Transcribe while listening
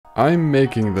I'm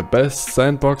making the best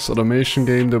sandbox automation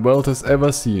game the world has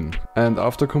ever seen. And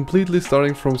after completely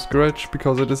starting from scratch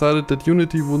because I decided that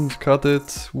Unity wouldn't cut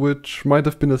it, which might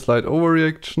have been a slight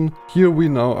overreaction, here we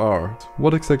now are.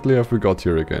 What exactly have we got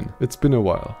here again? It's been a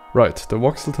while. Right, the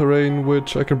voxel terrain,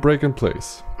 which I can break in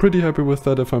place. Pretty happy with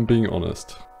that if I'm being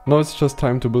honest. Now it's just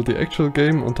time to build the actual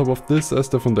game on top of this as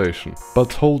the foundation.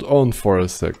 But hold on for a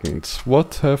second,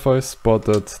 what have I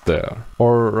spotted there?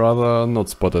 Or rather, not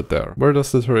spotted there. Where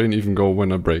does the terrain even go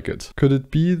when I break it? Could it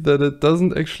be that it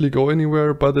doesn't actually go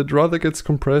anywhere, but it rather gets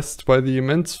compressed by the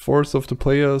immense force of the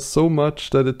player so much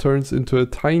that it turns into a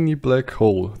tiny black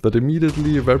hole that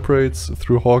immediately evaporates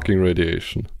through Hawking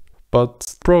radiation?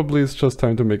 But probably it's just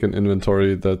time to make an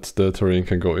inventory that the terrain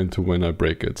can go into when I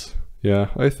break it. Yeah,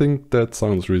 I think that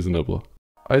sounds reasonable.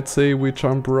 I'd say we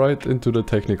jump right into the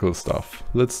technical stuff.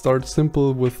 Let's start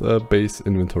simple with a base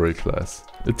inventory class.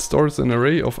 It stores an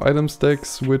array of item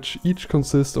stacks which each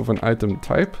consist of an item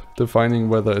type, defining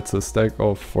whether it's a stack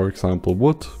of, for example,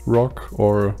 wood, rock,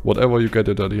 or whatever you get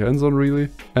your dirty hands on really.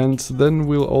 And then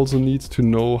we'll also need to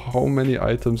know how many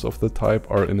items of the type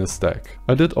are in a stack.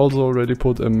 I did also already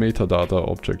put a metadata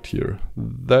object here.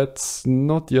 That's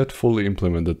not yet fully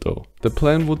implemented though. The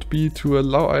plan would be to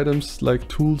allow items like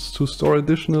tools to store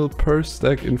additional per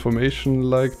stack information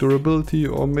like durability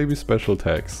or maybe special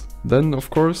tags. Then, of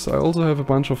course, I also have a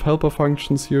bunch of helper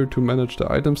functions here to manage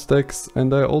the item stacks,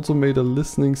 and I also made a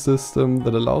listening system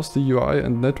that allows the UI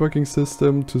and networking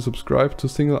system to subscribe to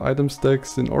single item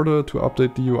stacks in order to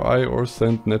update the UI or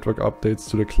send network updates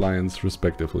to the clients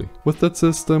respectively. With that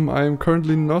system I am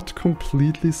currently not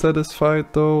completely satisfied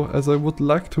though, as I would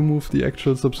like to move the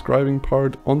actual subscribing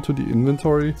part onto the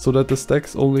inventory so that the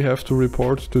stacks only have to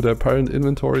report to their parent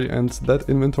inventory and that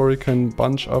inventory can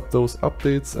bunch up those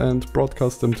updates and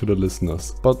broadcast them to the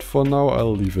listeners. But for now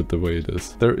I'll leave it the way it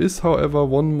is. There is however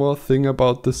one more thing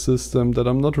about this system that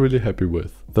I'm not really happy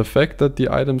with. The fact that the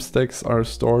item stacks are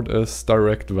stored as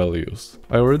direct values.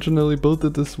 I originally built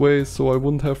it this way so I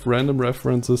wouldn't have random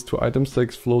references to item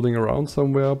stacks floating around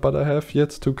somewhere, but I have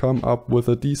yet to come up with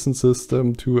a decent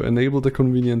system to enable the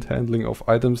convenient handling of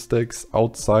item stacks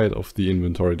outside of the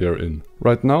inventory they're in.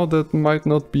 Right now that might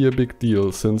not be a big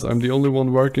deal since I'm the only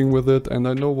one working with it and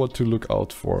I know what to look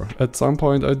out for. At some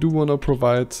point I do want to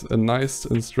provide a nice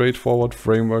and straightforward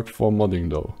framework for modding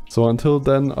though. So until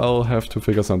then I'll have to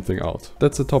figure something out.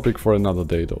 That's a topic for another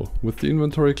day though. With the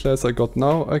inventory class I got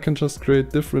now, I can just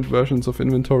create different versions of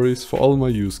inventories for all my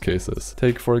use cases.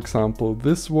 Take for example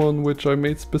this one, which I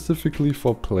made specifically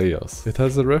for players. It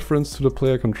has a reference to the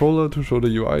player controller to show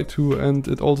the UI to, and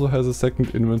it also has a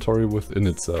second inventory within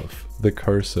itself. The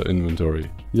cursor inventory.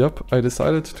 Yup, I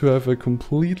decided to have a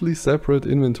completely separate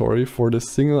inventory for the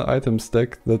single item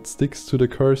stack that sticks to the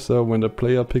cursor when the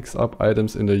player picks up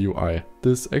items in the UI.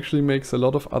 This actually makes a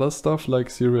lot of other stuff like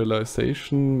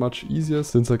serialization much easier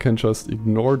since I can just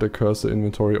ignore the cursor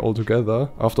inventory altogether.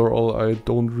 After all, I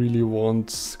don't really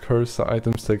want cursor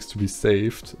item stacks to be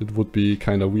saved. It would be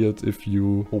kinda weird if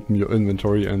you open your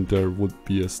inventory and there would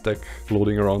be a stack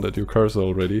floating around at your cursor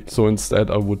already. So instead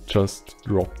I would just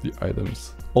drop the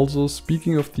items. Also,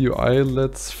 speaking of the UI,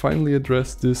 let's finally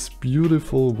address this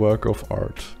beautiful work of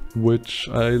art, which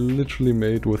I literally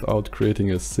made without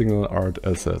creating a single art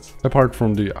asset. Apart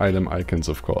from the item icons,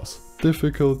 of course.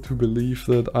 Difficult to believe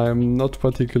that I'm not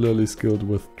particularly skilled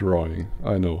with drawing,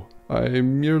 I know. I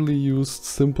merely used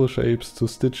simple shapes to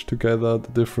stitch together the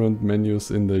different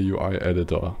menus in the UI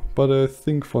editor, but I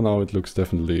think for now it looks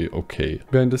definitely okay.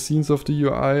 Behind the scenes of the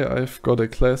UI I've got a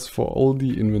class for all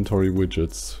the inventory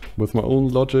widgets, with my own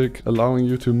logic allowing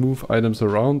you to move items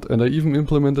around, and I even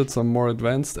implemented some more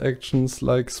advanced actions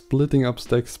like splitting up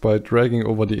stacks by dragging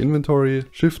over the inventory,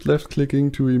 shift left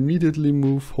clicking to immediately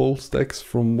move whole stacks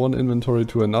from one inventory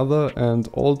to another, and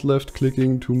alt left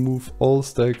clicking to move all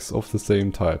stacks of the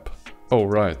same type. Oh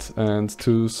right, and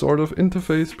to sort of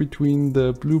interface between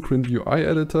the Blueprint UI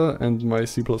editor and my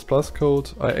C++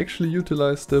 code, I actually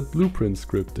utilized the Blueprint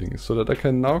scripting so that I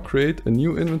can now create a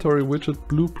new inventory widget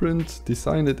blueprint,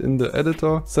 design it in the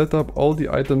editor, set up all the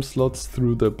item slots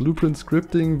through the Blueprint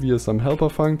scripting via some helper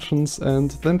functions,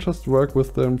 and then just work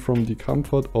with them from the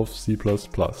comfort of C++,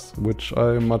 which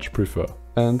I much prefer.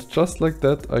 And just like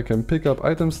that I can pick up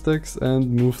item stacks and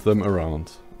move them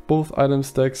around. Both item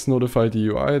stacks notify the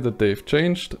UI that they've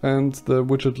changed and the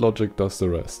widget logic does the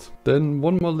rest. Then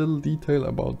one more little detail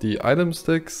about the item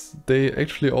stacks. They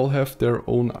actually all have their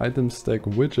own item stack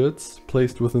widgets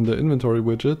placed within the inventory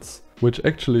widgets, which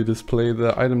actually display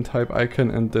the item type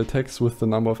icon and the text with the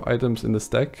number of items in the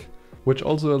stack. which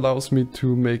also allows me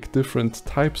to make different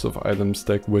types of item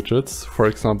stack widgets, for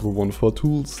example one for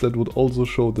tools that would also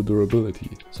show the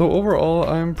durability. So overall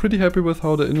I'm pretty happy with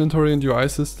how the inventory and UI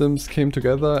systems came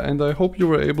together, and I hope you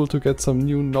were able to get some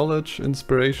new knowledge,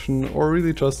 inspiration, or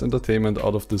really just entertainment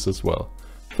out of this as well.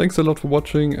 Thanks a lot for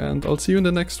watching, and I'll see you in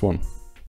the next one.